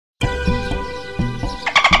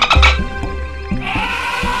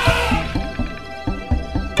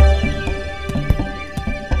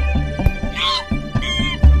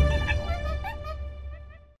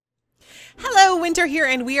Wyntr here,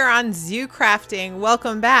 and we are on ZooCrafting.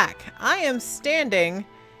 Welcome back. I am standing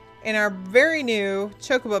in our very new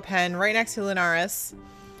chocobo pen right next to Lunaris,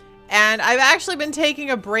 and I've actually been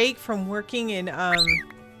taking a break from working in down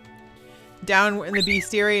in the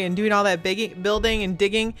bestiary and doing all that building and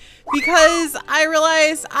digging because I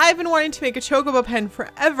realized I've been wanting to make a chocobo pen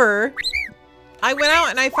forever. I went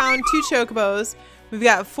out and I found 2 chocobos. We've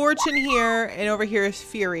got Fortune here, and over here is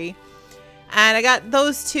Fury. And I got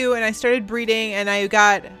those 2 and I started breeding, and I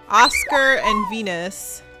got Oscar and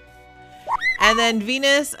Venus. And then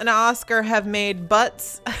Venus and Oscar have made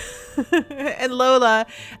Butts and Lola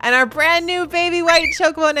and our brand new baby white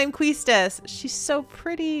chocobo named Quistis. She's so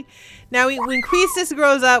pretty. Now when Quistis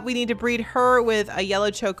grows up, we need to breed her with a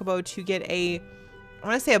yellow chocobo to get a, I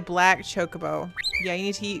want to say a black chocobo. Yeah, you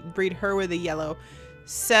need to breed her with a yellow.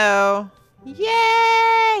 So,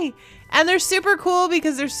 yay! And they're super cool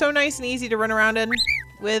because they're so nice and easy to run around in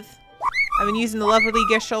with. I've been using the lovely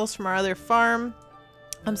Gishels from our other farm.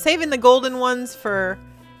 I'm saving the golden ones for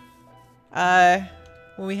when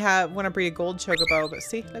we want to breed a gold chocobo. But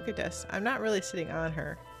see, look at this. I'm not really sitting on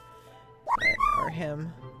her. Or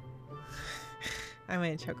him. I'm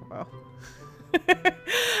in chocobo.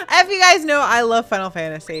 If you guys know, I love Final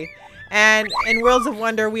Fantasy. And in Worlds of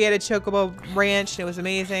Wonder, we had a chocobo ranch and it was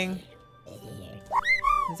amazing.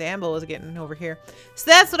 Zamble is getting over here. So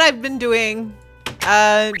that's what I've been doing.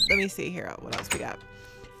 Let me see here. What else we got?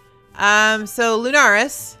 So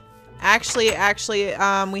Lunaris, actually,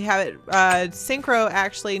 we have it, Synchro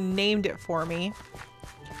actually named it for me.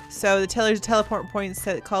 So the teleport point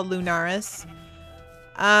set called Lunaris.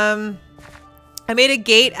 I made a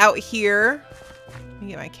gate out here. Let me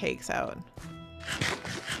get my cakes out.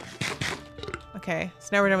 Okay, so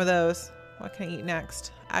now we're done with those. What can I eat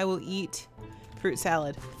next? I will eat fruit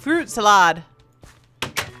salad. Fruit salad.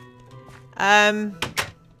 Out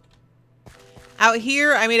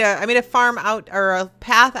here, I made a farm out, or a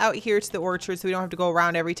path out here to the orchard, so we don't have to go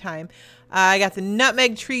around every time. I got the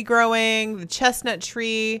nutmeg tree growing, the chestnut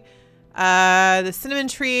tree, the cinnamon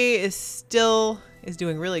tree is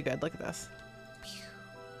doing really good. Look at this.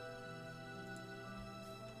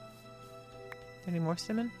 Any more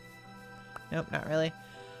cinnamon? Nope, not really.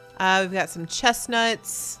 We've got some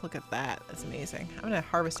chestnuts. Look at that. That's amazing. I'm going to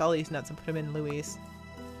harvest all these nuts and put them in Louise.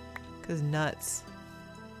 Because nuts.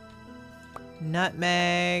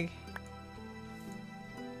 Nutmeg.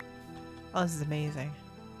 Oh, this is amazing.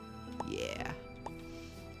 Yeah.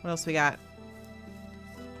 What else we got?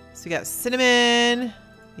 So we got cinnamon.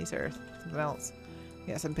 These are something else.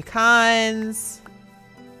 We got some pecans.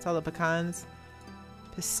 That's all the pecans.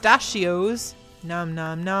 Pistachios. Nom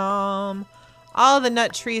nom nom. All the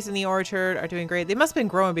nut trees in the orchard are doing great. They must have been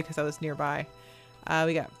growing because I was nearby.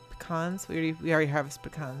 We got pecans. We already harvested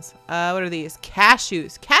pecans. What are these?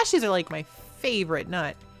 Cashews. Cashews are like my favorite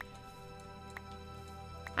nut.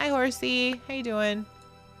 Hi, horsey. How you doing?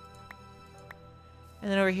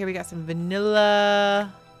 And then over here we got some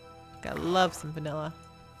vanilla. Gotta love some vanilla.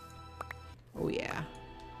 Oh yeah.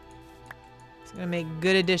 It's gonna make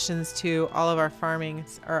good additions to all of our farming,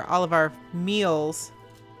 or all of our meals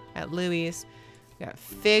at Louie's. We got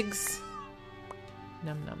figs.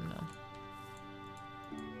 Num num num.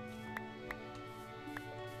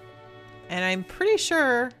 And I'm pretty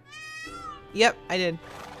sure. Yep, I did.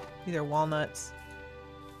 These are walnuts.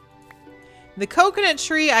 The coconut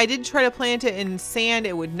tree, I did try to plant it in sand.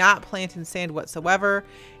 It would not plant in sand whatsoever,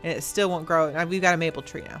 and it still won't grow. We've got a maple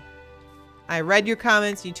tree now. I read your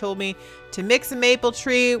comments. You told me to mix a maple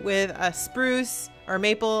tree with a spruce, or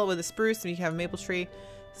maple with a spruce, and you can have a maple tree.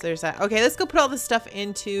 So there's that. Okay, let's go put all this stuff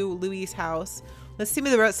into Louie's house. Let's see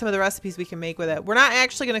some of the recipes we can make with it. We're not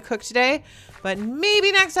actually going to cook today, but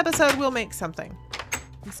maybe next episode we'll make something.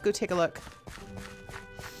 Let's go take a look.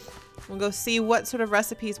 We'll go see what sort of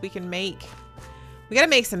recipes we can make. We got to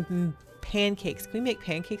make some pancakes. Can we make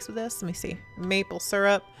pancakes with this? Let me see. Maple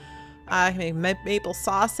syrup. I can make maple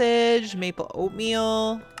sausage, maple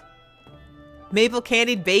oatmeal, maple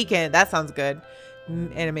candied bacon. That sounds good.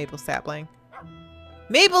 And a maple sapling.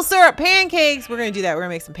 Maple syrup pancakes. We're going to do that. We're going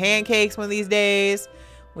to make some pancakes one of these days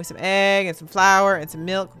with some egg and some flour and some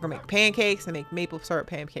milk. We're going to make pancakes and make maple syrup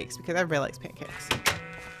pancakes because everybody likes pancakes.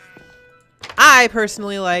 I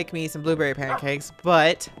personally like me some blueberry pancakes,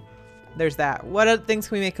 but there's that. What other things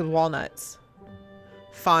can we make with walnuts?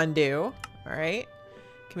 Fondue. All right.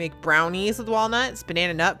 Can make brownies with walnuts.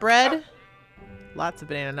 Banana nut bread. Lots of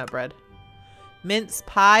banana nut bread. Mince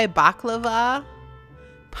pie, baklava.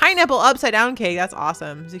 Pineapple upside down cake. That's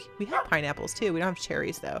awesome. We have pineapples too. We don't have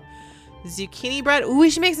cherries though. Zucchini bread. Ooh, we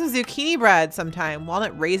should make some zucchini bread sometime.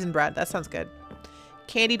 Walnut raisin bread. That sounds good.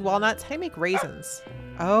 Candied walnuts. How do you make raisins?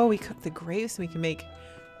 Oh, we cook the grapes and we can make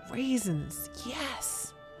raisins.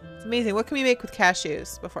 Yes. It's amazing. What can we make with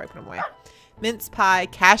cashews before I put them away? Mince pie,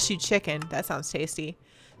 cashew chicken. That sounds tasty.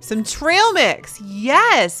 Some trail mix.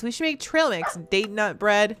 Yes, we should make trail mix. Date nut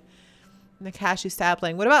bread and the cashew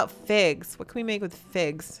sapling. What about figs? What can we make with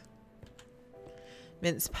figs?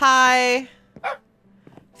 Mince pie,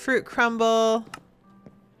 fruit crumble,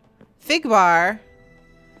 fig bar,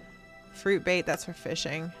 fruit bait. That's for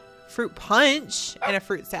fishing. Fruit punch and a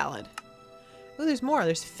fruit salad. Oh, there's more.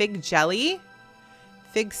 There's fig jelly,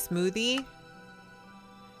 fig smoothie,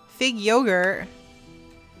 fig yogurt.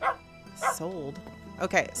 Sold.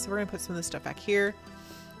 Okay, so we're gonna put some of this stuff back here.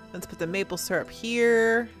 Let's put the maple syrup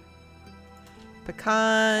here.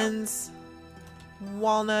 Pecans,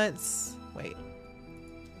 walnuts. Wait.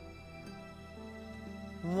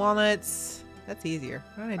 Walnuts. That's easier.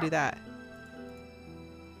 Why don't I do that?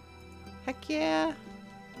 Heck yeah.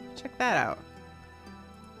 Check that out.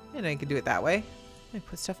 And I can do it that way. I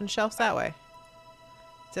put stuff in shelves that way.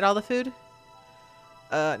 Is it all the food?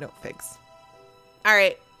 No, figs. All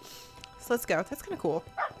right. So let's go. That's kind of cool.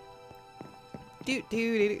 Do.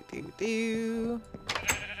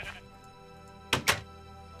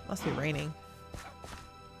 Must be raining.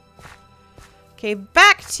 Okay,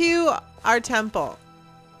 back to our temple.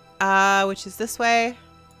 Which is this way.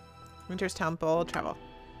 Wyntr's temple. Travel.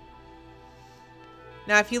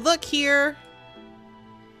 Now, if you look here,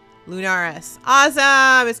 Lunaris.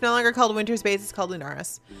 Awesome! It's no longer called Wyntr's base. It's called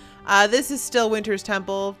Lunaris. This is still Wyntr's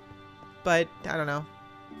temple, but I don't know.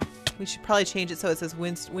 We should probably change it so it says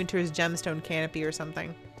Wyntr's gemstone canopy or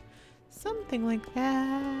something. Something like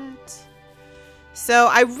that. So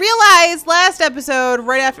I realized last episode,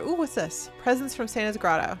 right after... Ooh, what's this? Presents from Santa's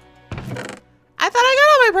Grotto. I thought I got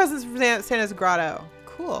all my presents from Santa's Grotto.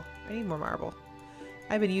 Cool. I need more marble.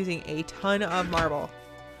 I've been using a ton of marble.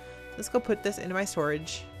 Let's go put this into my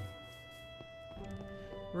storage.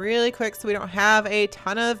 Really quick so we don't have a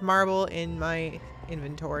ton of marble in my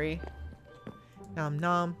inventory. Nom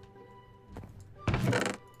nom.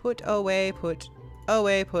 Put away, put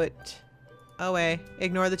away, put away.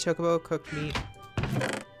 Ignore the chocobo cooked meat.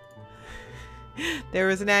 There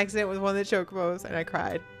was an accident with one of the chocobos and I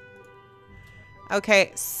cried.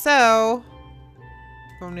 Okay, so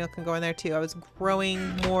O'Neill can go in there too. I was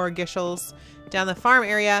growing more gishels down the farm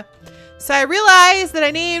area. So I realized that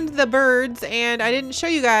I named the birds and I didn't show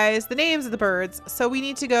you guys the names of the birds. So we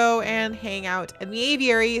need to go and hang out in the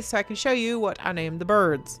aviary so I can show you what I named the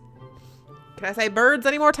birds. Can I say birds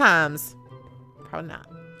any more times? Probably not.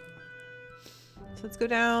 So let's go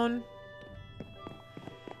down.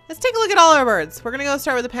 Let's take a look at all our birds. We're going to go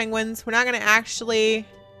start with the penguins. We're not going to actually,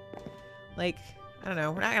 like, I don't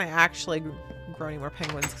know. We're not going to actually grow any more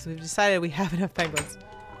penguins because we've decided we have enough penguins.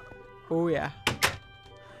 Oh, yeah.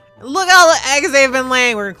 Look at all the eggs they've been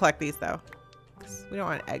laying. We're going to collect these, though. Because we don't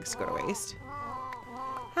want eggs to go to waste.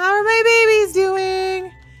 How are my babies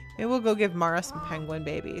doing? Maybe we'll go give Mara some penguin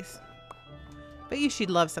babies. Bet you she'd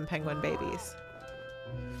love some penguin babies.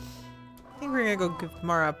 I think we're going to go give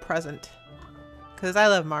Mara a present. Because I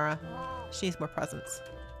love Mara. She needs more presents.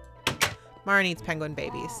 Mara needs penguin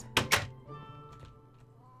babies.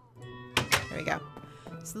 There we go.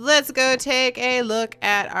 So let's go take a look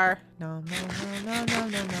at our... No.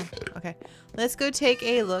 Okay. Let's go take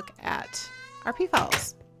a look at our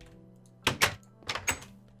PeaFowls.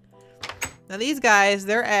 Now these guys,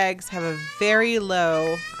 their eggs have a very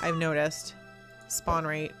low, I've noticed, spawn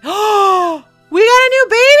rate. Oh! We got a new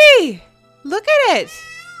baby! Look at it!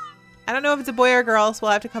 I don't know if it's a boy or a girl, so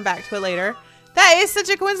we'll have to come back to it later. That is such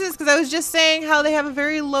a coincidence because I was just saying how they have a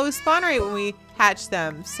very low spawn rate when we hatch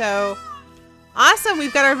them. So, awesome.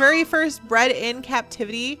 We've got our very first bred in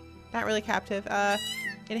captivity. Not really captive.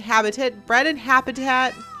 In habitat. Bred in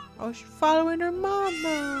habitat. Oh, she's following her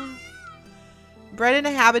mama. Bred in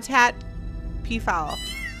a habitat. PeaFowl.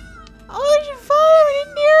 Oh, she's following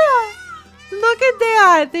Indira. Look at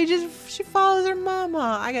that. She follows her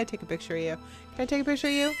mama. I gotta take a picture of you. Can I take a picture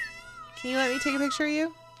of you? Can you let me take a picture of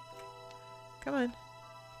you? Come on.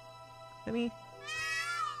 Let me.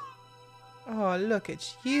 Oh, look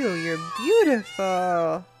at you. You're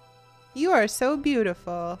beautiful. You are so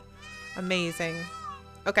beautiful. Amazing.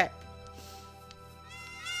 Okay.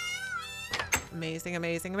 Amazing,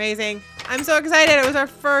 amazing, amazing. I'm so excited. It was our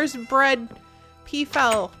first bred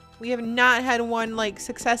PeaFowl. We have not had one like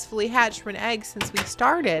successfully hatched from an egg since we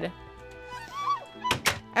started.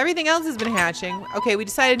 Everything else has been hatching. Okay, we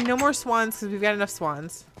decided no more swans because we've got enough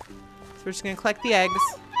swans. So we're just going to collect the eggs.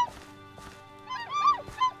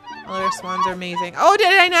 All of our swans are amazing. Oh, did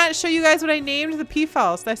I not show you guys what I named the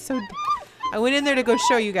PeaFowls? That's so... I went in there to go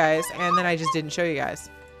show you guys, and then I just didn't show you guys.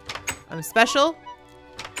 I'm special,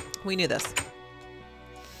 We knew this.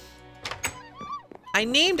 I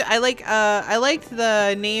liked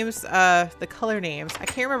the names, the color names. I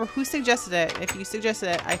can't remember who suggested it. If you suggested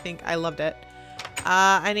it, I think I loved it.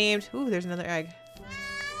 I named, ooh, there's another egg.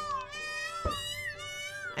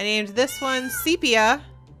 I named this one Sepia.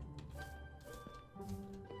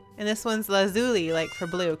 And this one's Lazuli, like for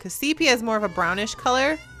blue. Because sepia is more of a brownish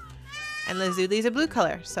color. And Lazuli is a blue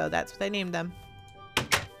color. So that's what I named them.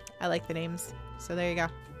 I like the names. So there you go.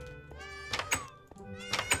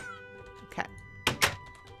 Okay.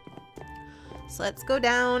 So let's go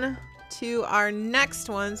down to our next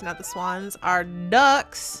ones. Not the swans. Our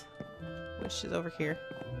ducks. Which is over here.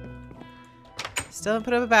 Still haven't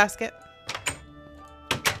put up a basket.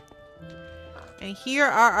 And here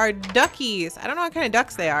are our duckies. I don't know what kind of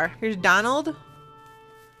ducks they are. Here's Donald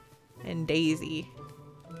and Daisy.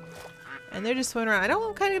 And they're just swimming around. I don't know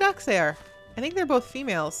what kind of ducks they are. I think they're both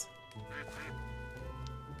females.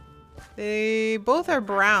 They both are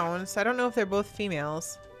brown, so I don't know if they're both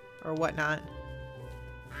females or whatnot.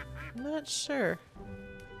 I'm not sure.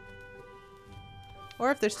 Or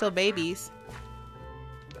if they're still babies.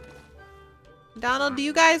 Donald, are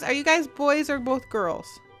you guys boys or both girls?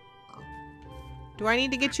 Do I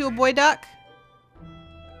need to get you a boy duck?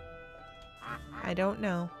 I don't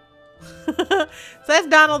know. So that's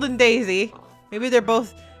Donald and Daisy. Maybe they're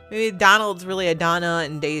both, maybe Donald's really a Donna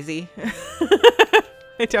and Daisy.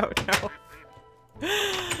 I don't know.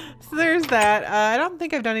 So there's that. I don't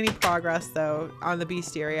think I've done any progress though on the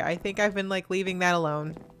bestiary. I think I've been like leaving that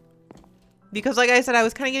alone. Because like I said, I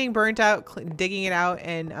was kind of getting burnt out digging it out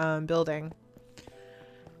and building.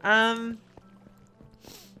 I'm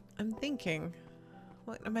thinking.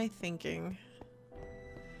 What am I thinking?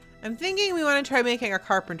 I'm thinking we want to try making a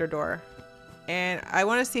carpenter door. And I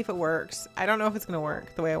want to see if it works. I don't know if it's going to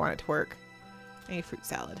work the way I want it to work. I need fruit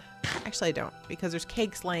salad. Actually, I don't. Because there's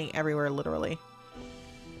cakes laying everywhere, literally.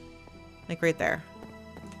 Like right there.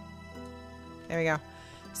 There we go.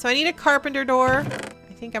 So I need a carpenter door.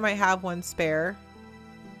 I think I might have one spare.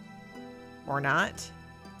 Or not.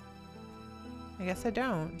 I guess I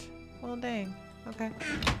don't. Well, dang. Okay.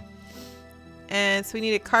 And so we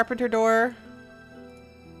need a carpenter door.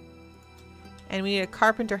 And we need a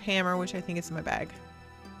carpenter hammer, which I think is in my bag.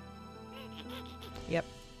 Yep.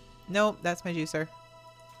 Nope, that's my juicer.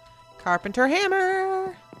 Carpenter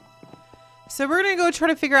hammer! So we're gonna go try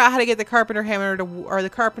to figure out how to get the carpenter hammer to, or the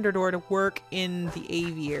carpenter door to work in the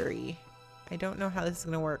aviary. I don't know how this is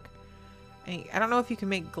gonna work. I don't know if you can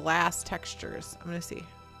make glass textures. I'm gonna see.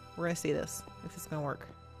 We're gonna see this, if it's gonna work.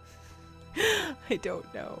 I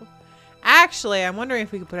don't know. Actually, I'm wondering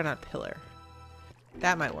if we could put it on a pillar.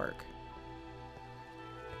 That might work.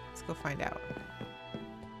 Let's go find out.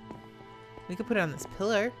 We could put it on this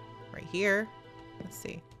pillar right here. Let's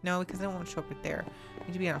see. No, because it won't show up right there. It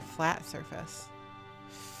needs to be on a flat surface.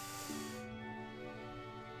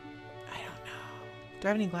 I don't know. Do I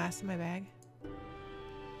have any glass in my bag?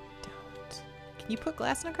 Don't. Can you put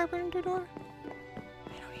glass in a carpenter door? I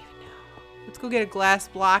don't even know. Let's go get a glass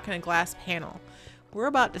block and a glass panel. We're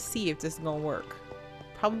about to see if this is going to work.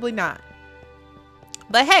 Probably not.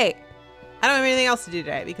 But hey, I don't have anything else to do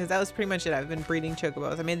today because that was pretty much it. I've been breeding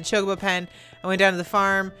chocobos. I made the chocobo pen. I went down to the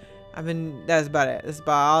farm. That was about it. That's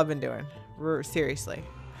about all I've been doing. Seriously.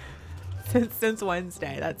 Since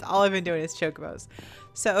Wednesday. That's all I've been doing is chocobos.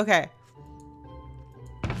 So, okay.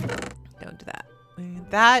 Don't do that.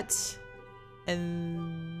 That.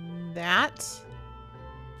 And that.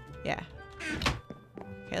 Yeah.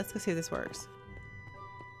 Okay, let's go see if this works.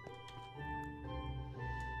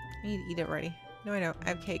 I need to eat it already. No, I don't. I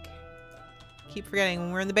have cake. Keep forgetting.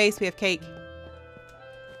 When we're in the base, we have cake.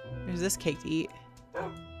 There's this cake to eat.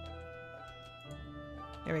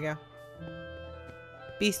 There we go.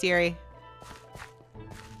 Bestiary.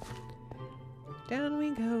 Down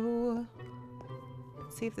we go.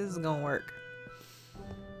 Let's see if this is gonna work.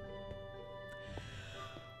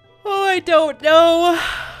 Oh, I don't know.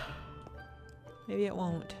 Maybe it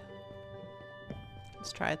won't.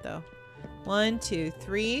 Let's try it though. 1, 2,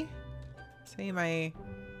 3. See my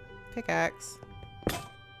pickaxe.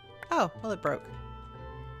 Oh, well it broke.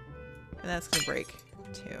 And that's gonna break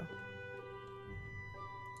too.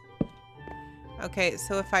 Okay,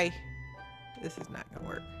 so if this is not gonna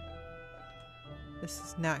work. This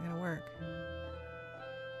is not gonna work.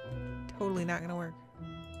 Totally not gonna work.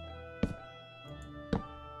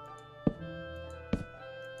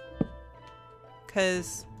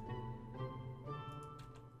 Because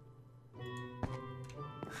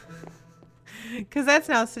that's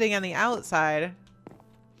now sitting on the outside.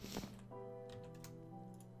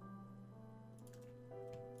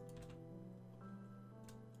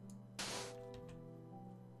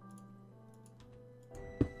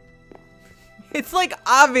 It's like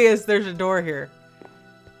obvious there's a door here.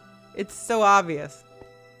 It's so obvious.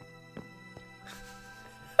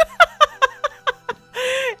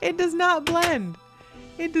 It does not blend.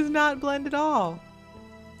 It does not blend at all.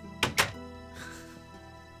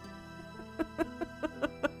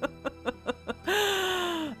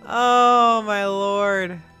 Oh my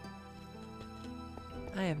lord.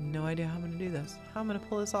 I have no idea how I'm gonna do this. How I'm gonna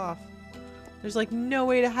pull this off. There's like no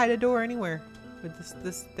way to hide a door anywhere with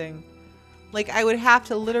this thing. Like I would have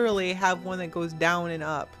to literally have one that goes down and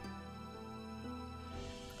up.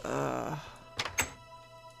 I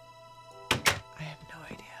have no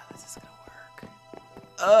idea how this is gonna work.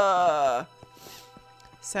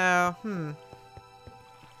 So,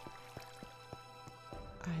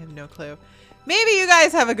 I have no clue. Maybe you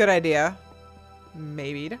guys have a good idea.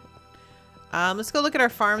 Maybe. Let's go look at our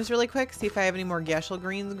farms really quick. See if I have any more Geshel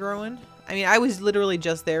greens growing. I mean, I was literally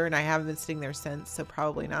just there and I haven't been sitting there since, so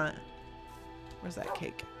probably not. Where's that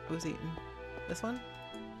cake I was eating? This one?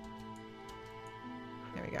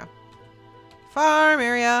 There we go. Farm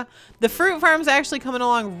area. The fruit farm's actually coming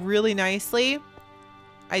along really nicely.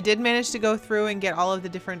 I did manage to go through and get all of the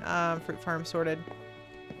different fruit farms sorted.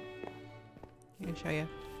 I'm gonna show you.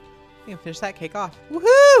 We can finish that cake off.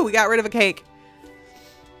 Woohoo! We got rid of a cake.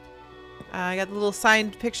 I got the little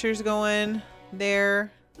signed pictures going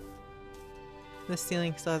there. The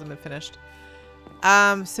ceiling still hasn't been finished.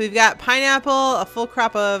 So we've got pineapple, a full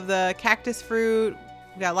crop of the cactus fruit.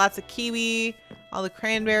 We've got lots of kiwi, all the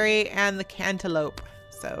cranberry, and the cantaloupe.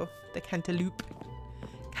 So the cantaloupe.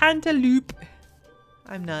 Cantaloupe.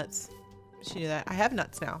 I'm nuts. She knew that. I have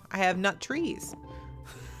nuts now. I have nut trees.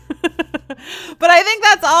 But I think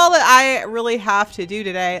that's all that I really have to do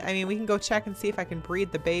today. I mean, we can go check and see if I can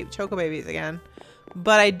breed the choco babies again.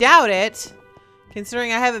 But I doubt it,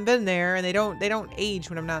 considering I haven't been there and they don't age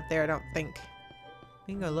when I'm not there, I don't think.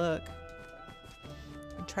 We can go look.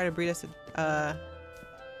 And try to breed us a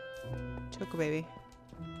choco baby.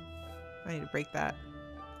 I need to break that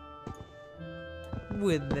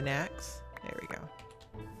with the axe. There we go.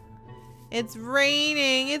 It's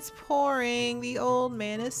raining. It's pouring. The old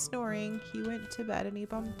man is snoring. He went to bed and he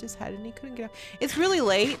bumped his head and he couldn't get up. It's really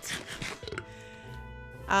late.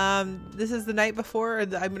 This is the night before I'm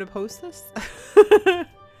going to post this.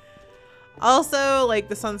 Also, like,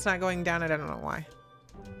 the sun's not going down. I don't know why.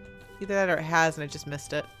 Either that or it has and I just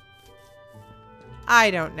missed it. I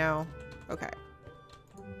don't know. Okay.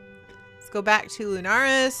 Let's go back to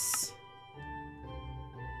Lunaris.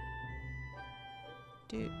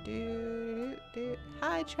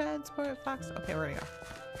 Hi, Transport Fox. Okay, we're gonna go.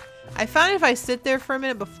 I found if I sit there for a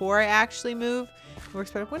minute before I actually move, it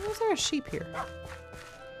works better. When was there a sheep here?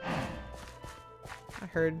 I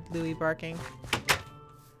heard Louie barking.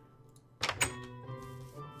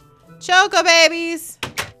 Choco babies!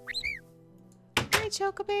 Hi,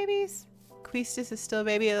 Choco babies. Quistis is still a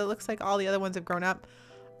baby. It looks like all the other ones have grown up.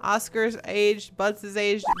 Oscar's aged. Buds is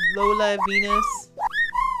aged. Lola, Venus.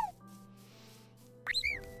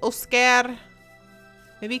 Oscar.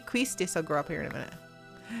 Maybe Quistis will grow up here in a minute.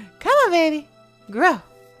 Come on, baby. Grow.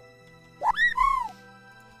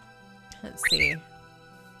 Let's see.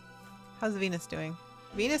 How's Venus doing?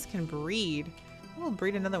 Venus can breed. We'll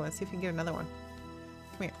breed another one. See if we can get another one.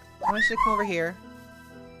 Come here. I want you to come over here.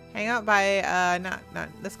 Hang out by,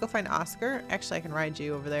 let's go find Oscar. Actually, I can ride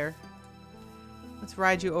you over there. Let's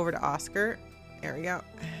ride you over to Oscar. There we go.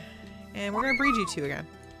 And we're going to breed you two again.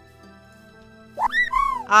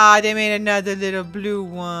 Ah, they made another little blue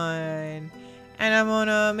one. And I'm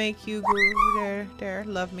gonna make you go there,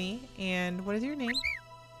 love me. And what is your name?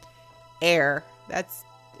 Air. That's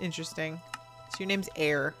interesting. So your name's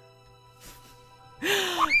Air.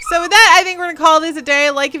 So with that, I think we're gonna call this a day.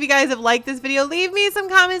 Like if you guys have liked this video, leave me some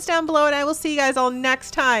comments down below and I will see you guys all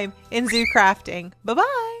next time in ZooCrafting.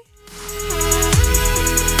 Bye-bye.